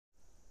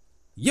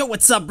Yo,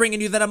 what's up?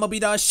 Bringing you that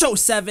MLB Show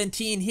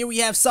 17. Here we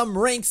have some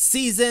ranked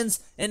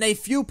seasons and a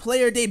few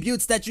player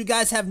debuts that you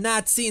guys have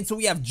not seen. So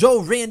we have Joe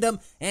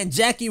Random and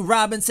Jackie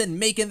Robinson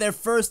making their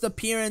first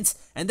appearance.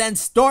 And then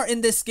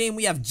starting this game,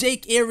 we have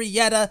Jake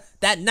Arrieta,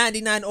 that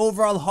 99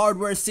 overall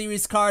Hardware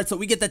Series card. So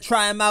we get to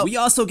try him out. We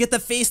also get to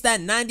face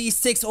that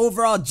 96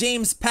 overall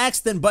James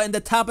Paxton. But in the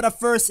top of the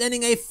first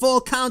inning, a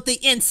full count. The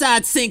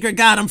inside sinker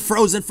got him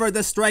frozen for the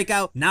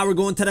strikeout. Now we're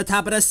going to the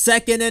top of the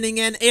second inning,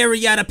 and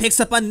Arrieta picks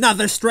up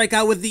another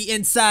strikeout with the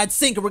inside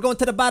sinker. We're going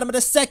to the bottom of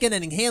the second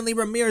inning. Hanley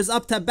Ramirez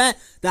up to bat.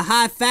 The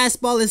high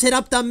fastball is hit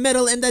up the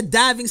middle, and the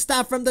diving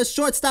stop from the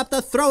shortstop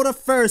to throw to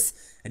first.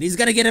 And he's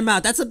going to get him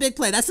out. That's a big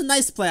play. That's a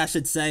nice play, I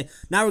should say.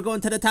 Now we're going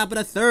to the top of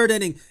the third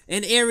inning.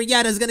 And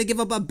Arrieta is going to give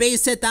up a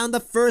base hit down the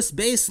first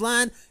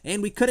baseline.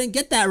 And we couldn't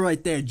get that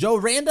right there. Joe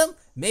Random,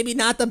 maybe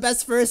not the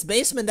best first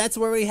baseman. That's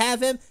where we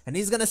have him. And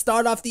he's going to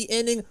start off the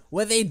inning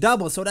with a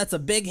double. So that's a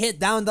big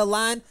hit down the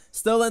line.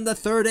 Still in the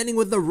third inning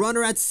with the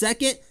runner at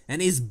second.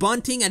 And he's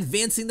bunting,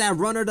 advancing that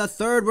runner to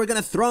third. We're going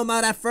to throw him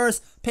out at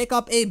first. Pick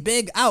up a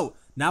big out.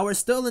 Now we're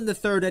still in the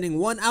third inning.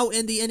 One out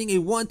in the inning. A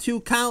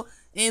 1-2 count.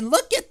 And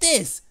look at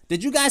this.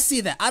 Did you guys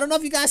see that? I don't know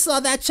if you guys saw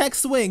that check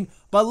swing,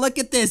 but look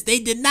at this. They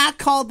did not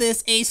call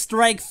this a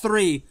strike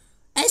three.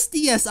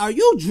 SDS, are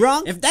you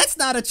drunk? If that's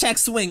not a check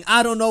swing,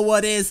 I don't know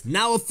what is.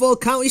 Now a full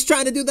count. He's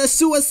trying to do the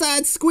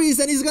suicide squeeze,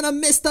 and he's going to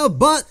miss the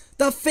bunt.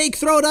 The fake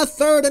throw to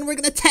third, and we're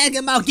going to tag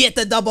him out. Get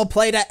the double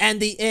play to end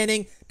the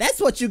inning. That's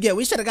what you get.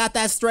 We should have got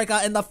that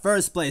strikeout in the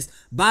first place.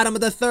 Bottom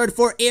of the third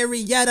for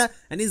Arrieta,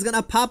 and he's going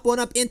to pop one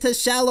up into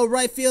shallow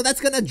right field.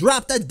 That's going to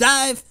drop the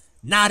dive.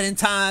 Not in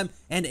time,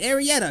 and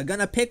Arrieta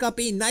gonna pick up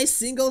a nice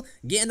single,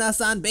 getting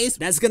us on base.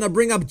 That's gonna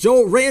bring up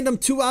Joe Random,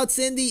 2 outs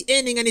in the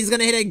inning, and he's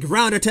gonna hit a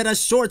grounder to the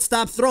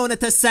shortstop, throwing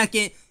it to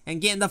second, and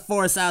getting the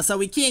force out, so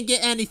we can't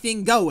get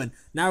anything going.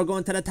 Now we're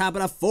going to the top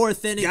of the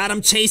fourth inning. Got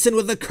him chasing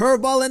with the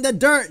curveball in the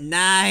dirt.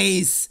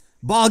 Nice.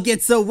 Ball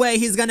gets away.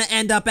 He's gonna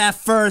end up at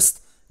first.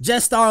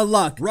 Just our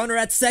luck. Runner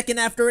at second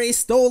after a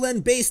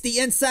stolen base. The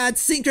inside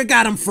sinker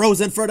got him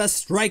frozen for the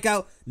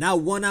strikeout. Now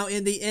 1 out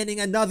in the inning.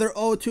 Another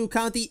 0-2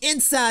 count. The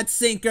inside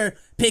sinker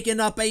picking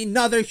up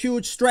another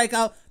huge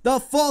strikeout. The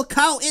full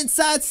count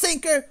inside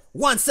sinker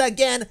once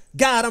again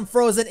got him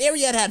frozen.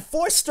 Arrieta had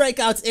 4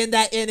 strikeouts in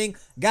that inning.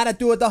 Gotta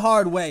do it the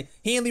hard way.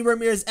 Hanley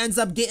Ramirez ends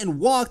up getting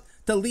walked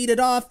to lead it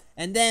off.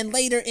 And then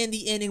later in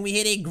the inning, we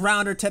hit a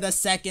grounder to the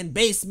second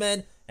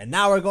baseman. And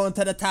now we're going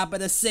to the top of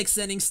the 6th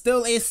inning.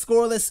 Still a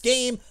scoreless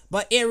game,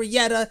 but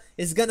Arrieta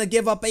is going to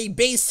give up a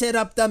base hit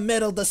up the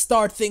middle to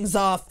start things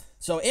off.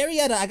 So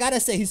Arrieta, I got to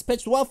say, he's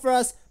pitched well for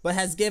us, but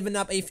has given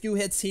up a few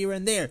hits here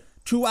and there.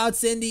 2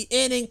 outs in the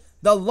inning.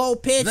 The low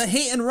pitch, the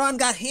hit and run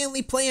got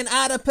Hanley playing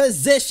out of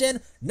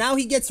position. Now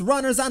he gets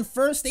runners on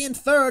first and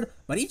third,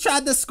 but he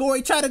tried to score.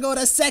 He tried to go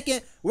to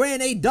second. We're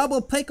in a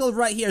double pickle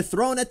right here,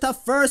 throwing it to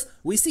first.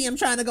 We see him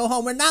trying to go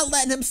home. We're not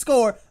letting him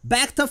score.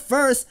 Back to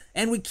first,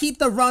 and we keep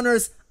the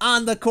runners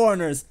on the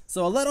corners.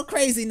 So a little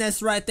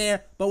craziness right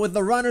there, but with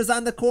the runners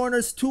on the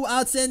corners, 2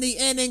 outs in the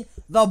inning,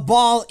 the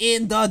ball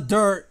in the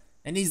dirt,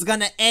 and he's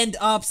gonna end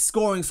up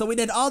scoring. So we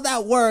did all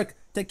that work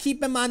to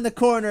keep him on the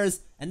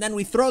corners, and then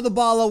we throw the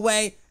ball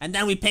away, and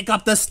then we pick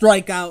up the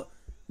strikeout.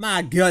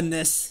 My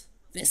goodness,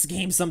 this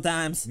game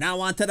sometimes.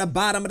 Now on to the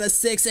bottom of the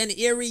 6th, and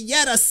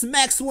Arrieta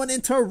smacks one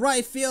into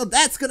right field.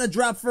 That's gonna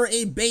drop for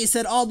a base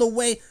hit all the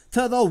way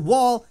to the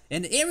wall,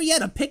 and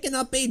Arrieta picking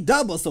up a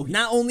double. So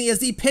not only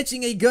is he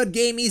pitching a good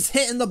game, he's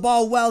hitting the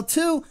ball well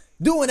too,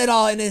 doing it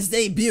all in his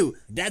debut.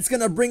 That's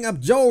gonna bring up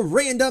Joe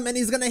Random, and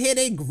he's gonna hit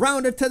a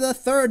grounder to the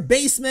third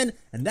baseman,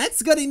 and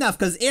that's good enough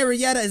because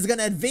Arrieta is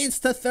gonna advance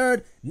to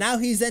third. Now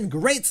he's in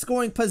great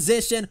scoring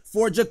position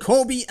for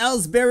Jacoby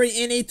Ellsbury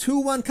in a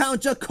 2-1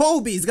 count.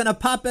 Jacoby's gonna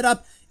pop it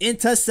up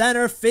into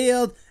center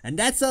field, and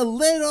that's a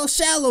little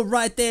shallow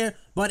right there,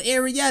 but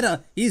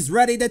Arrieta, he's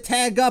ready to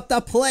tag up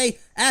the play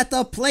at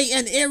the plate,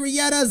 and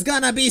Arrieta's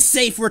gonna be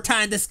safe. We're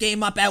tying this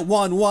game up at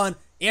 1-1.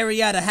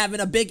 Arrieta having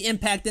a big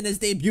impact in his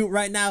debut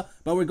right now,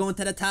 but we're going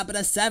to the top of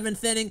the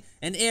 7th inning,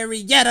 and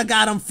Arrieta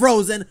got him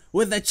frozen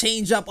with a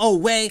changeup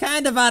away.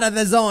 Kind of out of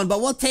the zone, but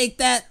we'll take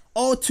that.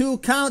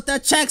 0-2 count, the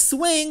check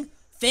swing.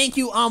 Thank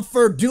you,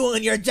 for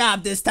doing your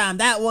job this time.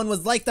 That one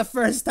was like the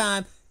first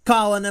time,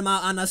 calling him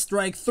out on a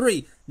strike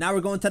 3. Now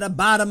we're going to the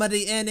bottom of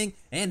the inning,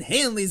 and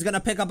Hanley's going to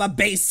pick up a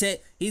base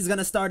hit. He's going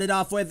to start it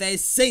off with a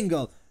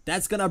single.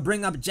 That's going to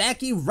bring up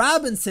Jackie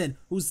Robinson,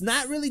 who's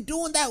not really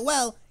doing that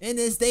well in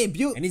his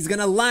debut. And he's going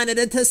to line it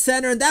into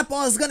center, and that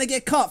ball is going to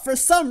get caught. For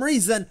some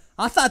reason,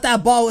 I thought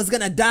that ball was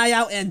going to die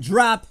out and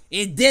drop.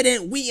 It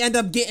didn't. We end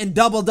up getting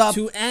doubled up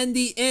to end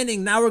the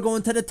inning. Now we're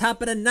going to the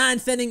top of the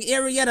 9th inning.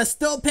 Arrieta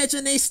still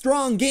pitching a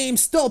strong game,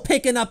 still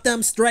picking up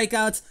them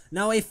strikeouts.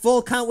 Now a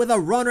full count with a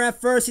runner at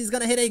first. He's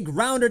going to hit a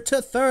grounder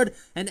to third,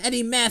 and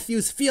Eddie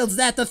Matthews fields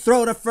that to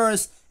throw to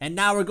first. And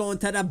now we're going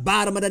to the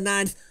bottom of the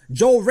 9th.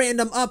 Joe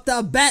Random up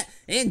the bat,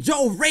 and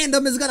Joe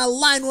Random is going to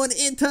line one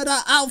into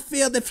the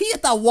outfield. If he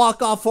hit the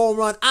walk-off home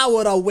run, I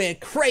would have went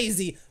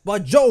crazy.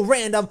 But Joe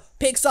Random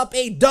picks up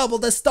a double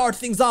to start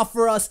things off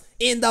for us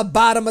in the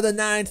bottom of the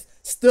 9th.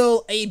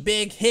 Still a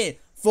big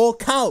hit. full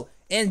count,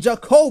 and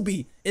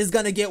Jacoby is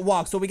going to get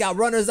walked. So we got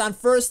runners on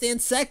first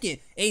and second.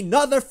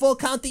 Another full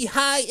count, the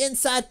high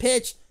inside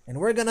pitch, and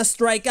we're going to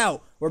strike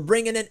out. We're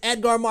bringing in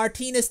Edgar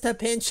Martinez to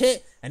pinch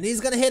hit, and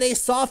he's going to hit a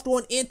soft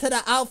one into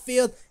the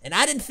outfield. And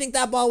I didn't think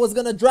that ball was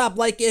going to drop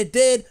like it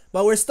did,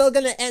 but we're still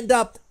going to end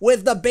up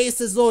with the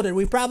bases loaded.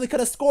 We probably could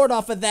have scored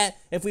off of that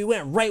if we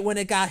went right when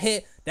it got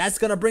hit. That's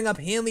going to bring up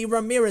Hanley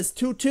Ramirez,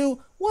 2-2.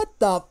 What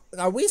the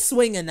are we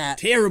swinging at?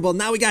 Terrible.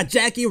 Now we got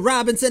Jackie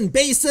Robinson,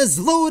 bases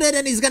loaded,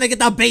 and he's going to get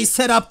the base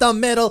hit up the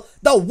middle.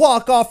 The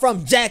walk-off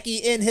from Jackie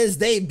in his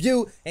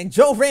debut, and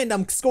Joe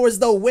Random scores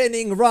the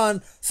winning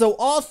run. So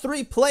all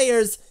three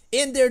players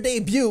in their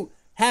debut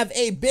have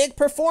a big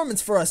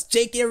performance for us.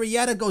 Jake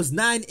Arrieta goes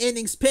 9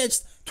 innings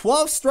pitched,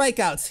 12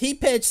 strikeouts. He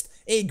pitched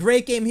a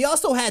great game. He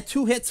also had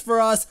 2 hits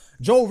for us.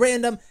 Joe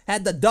Random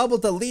had the double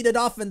to lead it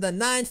off in the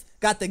 9th,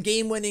 got the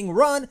game-winning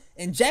run,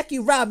 and Jackie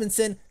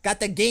Robinson got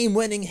the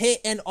game-winning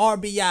hit and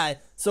RBI.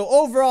 So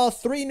overall,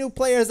 3 new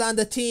players on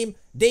the team.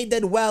 They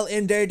did well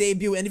in their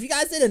debut. And if you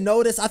guys didn't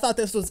notice, I thought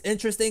this was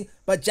interesting,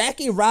 but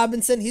Jackie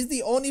Robinson, he's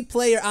the only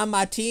player on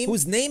my team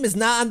whose name is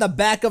not on the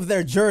back of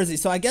their jersey.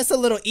 So I guess a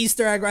little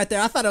Easter egg right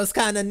there. I thought it was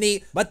kind of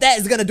neat. But that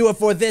is going to do it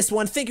for this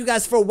one. Thank you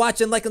guys for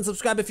watching. Like and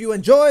subscribe if you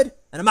enjoyed,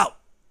 and I'm out.